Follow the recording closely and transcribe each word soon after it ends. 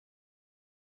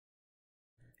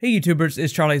Hey YouTubers,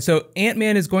 it's Charlie. So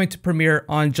Ant-Man is going to premiere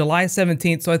on July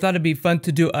 17th, so I thought it'd be fun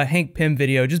to do a Hank Pym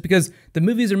video, just because the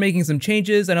movies are making some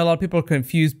changes. I know a lot of people are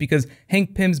confused because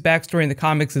Hank Pym's backstory in the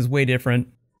comics is way different.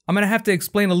 I'm gonna have to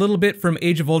explain a little bit from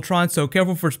Age of Ultron, so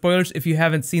careful for spoilers if you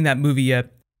haven't seen that movie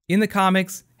yet. In the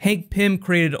comics, Hank Pym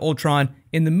created Ultron.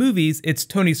 In the movies, it's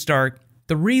Tony Stark.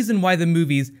 The reason why the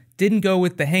movies didn't go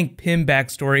with the Hank Pym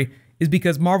backstory is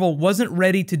because Marvel wasn't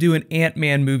ready to do an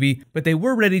Ant-Man movie, but they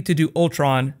were ready to do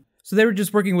Ultron, so they were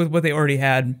just working with what they already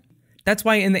had. That's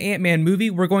why in the Ant-Man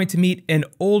movie, we're going to meet an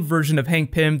old version of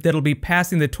Hank Pym that'll be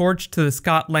passing the torch to the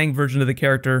Scott Lang version of the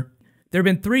character. There have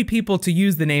been 3 people to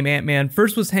use the name Ant-Man.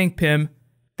 First was Hank Pym,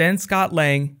 then Scott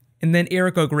Lang, and then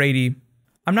Eric O'Grady.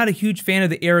 I'm not a huge fan of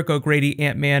the Eric O'Grady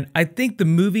Ant-Man. I think the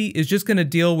movie is just going to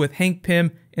deal with Hank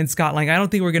Pym and Scott Lang. I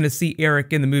don't think we're going to see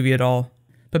Eric in the movie at all.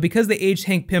 But because they aged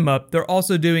Hank Pym up, they're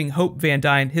also doing Hope Van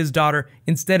Dyne, his daughter,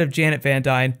 instead of Janet Van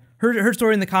Dyne. Her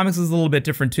story in the comics is a little bit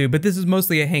different too, but this is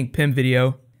mostly a Hank Pym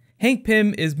video. Hank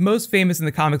Pym is most famous in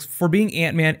the comics for being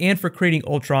Ant-Man and for creating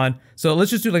Ultron, so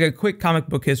let's just do like a quick comic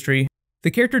book history.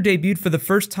 The character debuted for the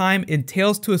first time in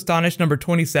Tales to Astonish number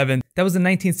 27, that was in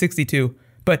 1962,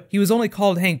 but he was only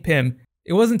called Hank Pym.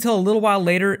 It wasn't until a little while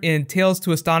later in Tales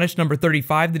to Astonish number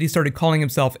 35 that he started calling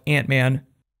himself Ant-Man.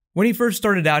 When he first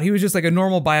started out, he was just like a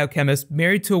normal biochemist,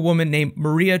 married to a woman named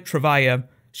Maria Travaya.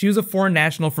 She was a foreign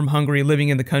national from Hungary living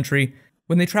in the country.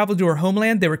 When they traveled to her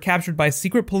homeland, they were captured by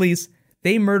secret police,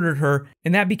 they murdered her,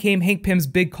 and that became Hank Pym's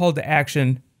big call to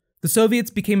action. The Soviets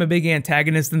became a big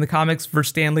antagonist in the comics for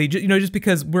Stan Lee, just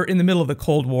because we're in the middle of the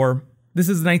Cold War. This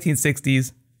is the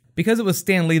 1960s. Because it was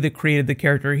Stan Lee that created the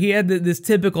character, he had this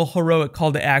typical heroic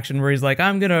call to action where he's like,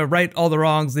 I'm gonna right all the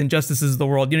wrongs and injustices of the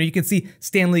world. You can see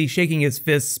Stan Lee shaking his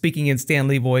fists, speaking in Stan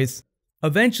Lee voice.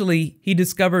 Eventually, he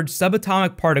discovered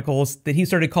subatomic particles that he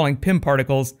started calling Pym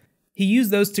particles. He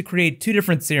used those to create 2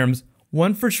 different serums,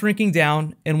 one for shrinking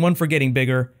down and one for getting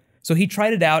bigger. So he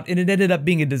tried it out and it ended up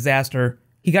being a disaster.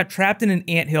 He got trapped in an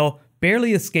anthill,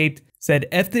 barely escaped, said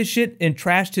F this shit, and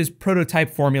trashed his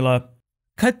prototype formula.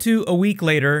 Cut to a week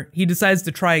later, he decides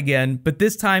to try again, but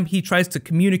this time he tries to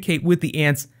communicate with the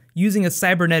ants using a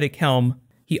cybernetic helm.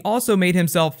 He also made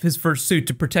himself his first suit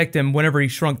to protect him whenever he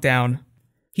shrunk down.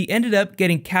 He ended up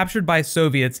getting captured by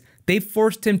Soviets. They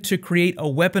forced him to create a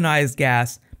weaponized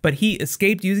gas, but he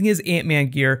escaped using his Ant-Man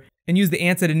gear and used the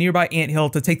ants at a nearby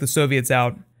anthill to take the Soviets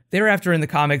out. Thereafter in the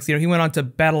comics, he went on to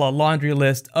battle a laundry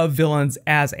list of villains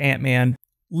as Ant-Man.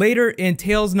 Later in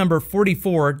Tales number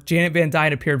 44, Janet Van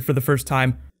Dyne appeared for the first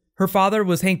time. Her father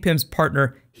was Hank Pym's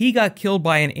partner. He got killed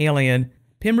by an alien.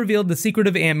 Pym revealed the secret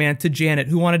of Ant-Man to Janet,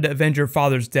 who wanted to avenge her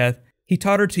father's death. He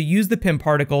taught her to use the Pym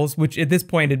particles, which at this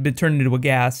point had been turned into a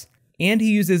gas, and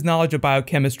he used his knowledge of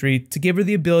biochemistry to give her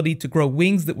the ability to grow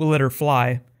wings that will let her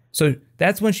fly. So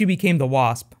that's when she became the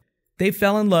Wasp. They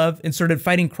fell in love and started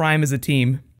fighting crime as a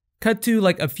team. Cut to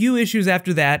like a few issues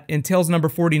after that, in Tales number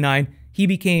 49, he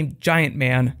became Giant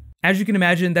Man. As you can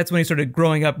imagine, that's when he started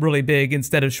growing up really big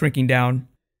instead of shrinking down.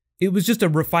 It was just a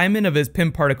refinement of his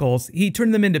Pym particles. He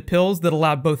turned them into pills that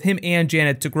allowed both him and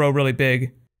Janet to grow really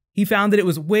big. He found that it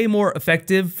was way more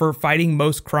effective for fighting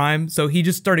most crime, so he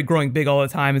just started growing big all the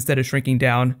time instead of shrinking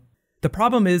down. The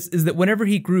problem is that whenever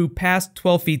he grew past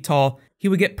 12 feet tall, he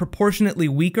would get proportionately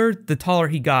weaker the taller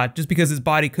he got, just because his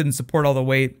body couldn't support all the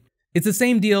weight. It's the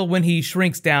same deal when he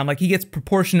shrinks down, like he gets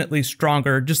proportionately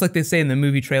stronger, just like they say in the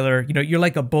movie trailer, you're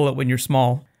like a bullet when you're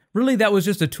small. Really, that was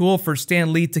just a tool for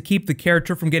Stan Lee to keep the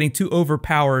character from getting too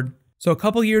overpowered. So a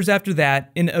couple years after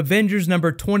that, in Avengers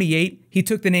number 28, he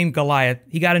took the name Goliath.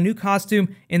 He got a new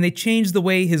costume, and they changed the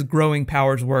way his growing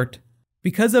powers worked.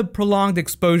 Because of prolonged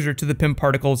exposure to the Pym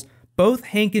particles, both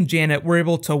Hank and Janet were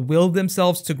able to will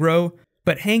themselves to grow,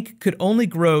 but Hank could only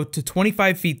grow to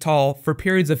 25 feet tall for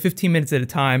periods of 15 minutes at a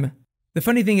time. The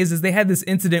funny thing is they had this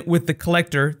incident with the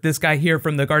Collector, this guy here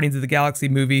from the Guardians of the Galaxy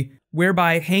movie,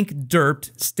 whereby Hank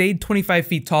derped, stayed 25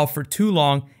 feet tall for too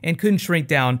long, and couldn't shrink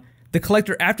down. The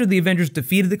Collector, after the Avengers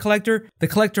defeated the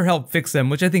Collector helped fix him,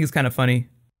 which I think is kind of funny.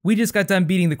 We just got done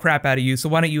beating the crap out of you, so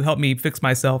why don't you help me fix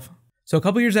myself? So a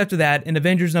couple years after that, in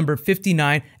Avengers number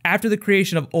 59, after the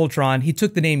creation of Ultron, he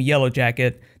took the name Yellow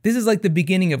Jacket. This is like the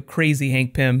beginning of crazy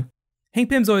Hank Pym. Hank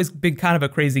Pym's always been kind of a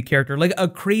crazy character, like a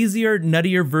crazier,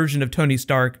 nuttier version of Tony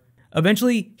Stark.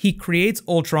 Eventually, he creates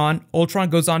Ultron. Ultron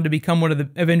goes on to become one of the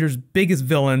Avengers' biggest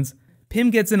villains. Pym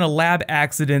gets in a lab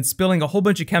accident, spilling a whole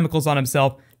bunch of chemicals on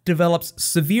himself, develops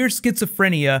severe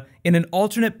schizophrenia, and an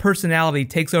alternate personality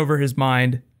takes over his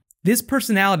mind. This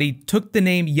personality took the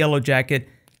name Yellow Jacket,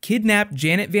 kidnapped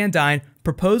Janet Van Dyne,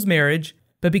 proposed marriage,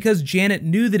 but because Janet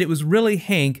knew that it was really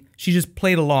Hank, she just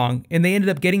played along, and they ended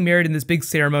up getting married in this big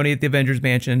ceremony at the Avengers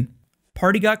Mansion.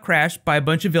 party got crashed by a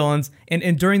bunch of villains,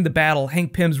 and during the battle,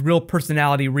 Hank Pym's real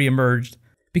personality reemerged.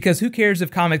 Because who cares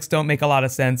if comics don't make a lot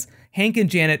of sense? Hank and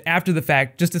Janet, after the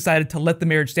fact, just decided to let the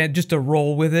marriage stand, just to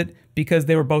roll with it, because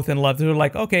they were both in love. They were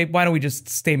like, okay, why don't we just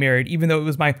stay married, even though it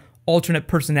was my alternate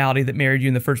personality that married you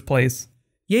in the first place.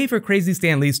 Yay for crazy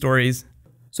Stan Lee stories.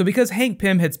 So because Hank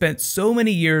Pym had spent so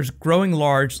many years growing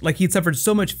large, like he'd suffered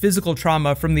so much physical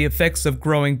trauma from the effects of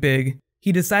growing big,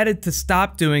 he decided to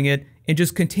stop doing it and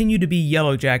just continue to be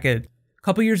Yellow Jacket. A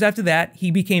couple years after that,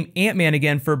 he became Ant-Man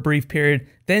again for a brief period,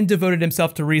 then devoted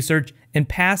himself to research and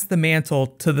passed the mantle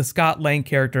to the Scott Lang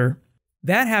character.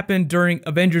 That happened during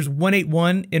Avengers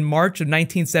 181 in March of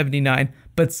 1979,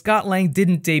 but Scott Lang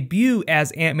didn't debut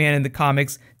as Ant-Man in the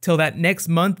comics till that next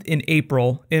month in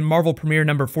April, in Marvel Premiere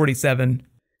number 47.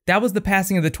 That was the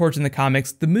passing of the torch in the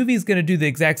comics. The movie's gonna do the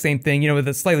exact same thing, with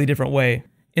a slightly different way.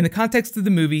 In the context of the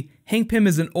movie, Hank Pym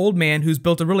is an old man who's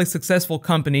built a really successful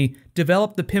company,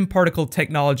 developed the Pym particle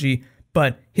technology,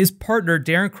 but his partner,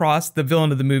 Darren Cross, the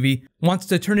villain of the movie, wants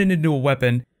to turn it into a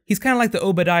weapon. He's kind of like the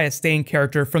Obadiah Stane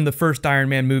character from the first Iron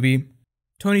Man movie.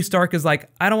 Tony Stark is like,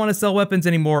 I don't want to sell weapons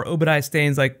anymore. Obadiah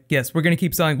Stane's like, yes, we're going to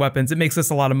keep selling weapons. It makes us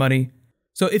a lot of money.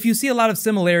 So if you see a lot of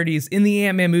similarities in the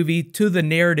Ant-Man movie to the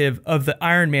narrative of the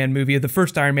Iron Man movie, of the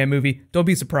first Iron Man movie, don't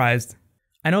be surprised.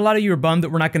 I know a lot of you are bummed that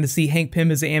we're not going to see Hank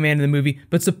Pym as Ant-Man in the movie,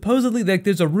 but supposedly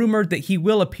there's a rumor that he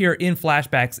will appear in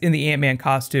flashbacks in the Ant-Man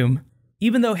costume.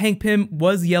 Even though Hank Pym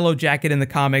was Yellow Jacket in the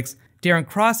comics, Darren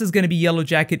Cross is going to be Yellow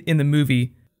Jacket in the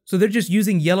movie. So they're just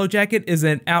using Yellow Jacket as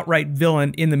an outright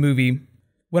villain in the movie.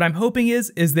 What I'm hoping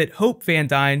is that Hope Van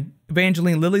Dyne,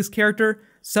 Evangeline Lilly's character,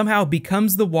 somehow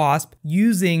becomes the Wasp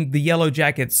using the Yellow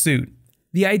Jacket suit.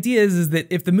 The idea is that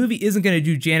if the movie isn't going to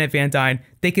do Janet Van Dyne,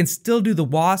 they can still do the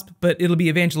Wasp, but it'll be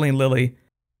Evangeline Lilly.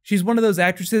 She's one of those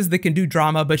actresses that can do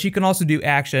drama, but she can also do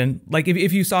action, like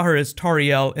if you saw her as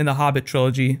Tariel in the Hobbit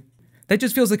trilogy. That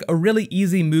just feels like a really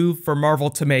easy move for Marvel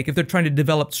to make if they're trying to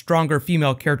develop stronger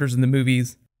female characters in the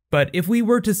movies. But if we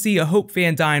were to see a Hope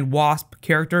Van Dyne Wasp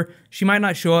character, she might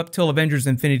not show up till Avengers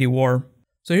Infinity War.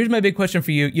 So here's my big question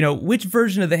for you. Which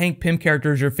version of the Hank Pym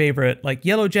character is your favorite? Like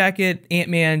Yellow Jacket,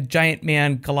 Ant-Man, Giant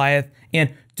Man, Goliath?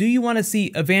 And do you want to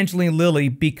see Evangeline Lilly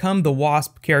become the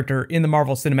Wasp character in the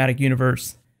Marvel Cinematic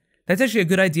Universe? That's actually a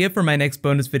good idea for my next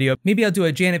bonus video. Maybe I'll do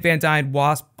a Janet Van Dyne,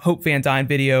 Wasp, Hope Van Dyne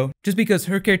video, just because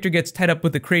her character gets tied up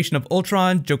with the creation of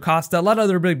Ultron, Jocasta, a lot of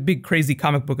other big crazy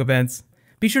comic book events.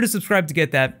 Be sure to subscribe to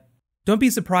get that. Don't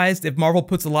be surprised if Marvel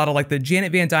puts a lot of the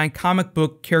Janet Van Dyne comic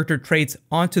book character traits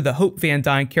onto the Hope Van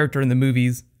Dyne character in the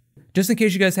movies. Just in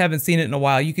case you guys haven't seen it in a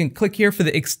while, you can click here for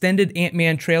the extended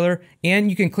Ant-Man trailer, and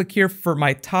you can click here for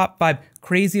my top 5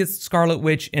 craziest Scarlet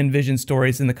Witch and Vision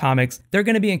stories in the comics. They're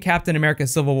going to be in Captain America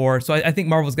Civil War, so I think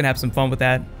Marvel's going to have some fun with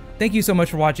that. Thank you so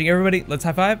much for watching, everybody. Let's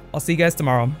high five. I'll see you guys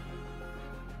tomorrow.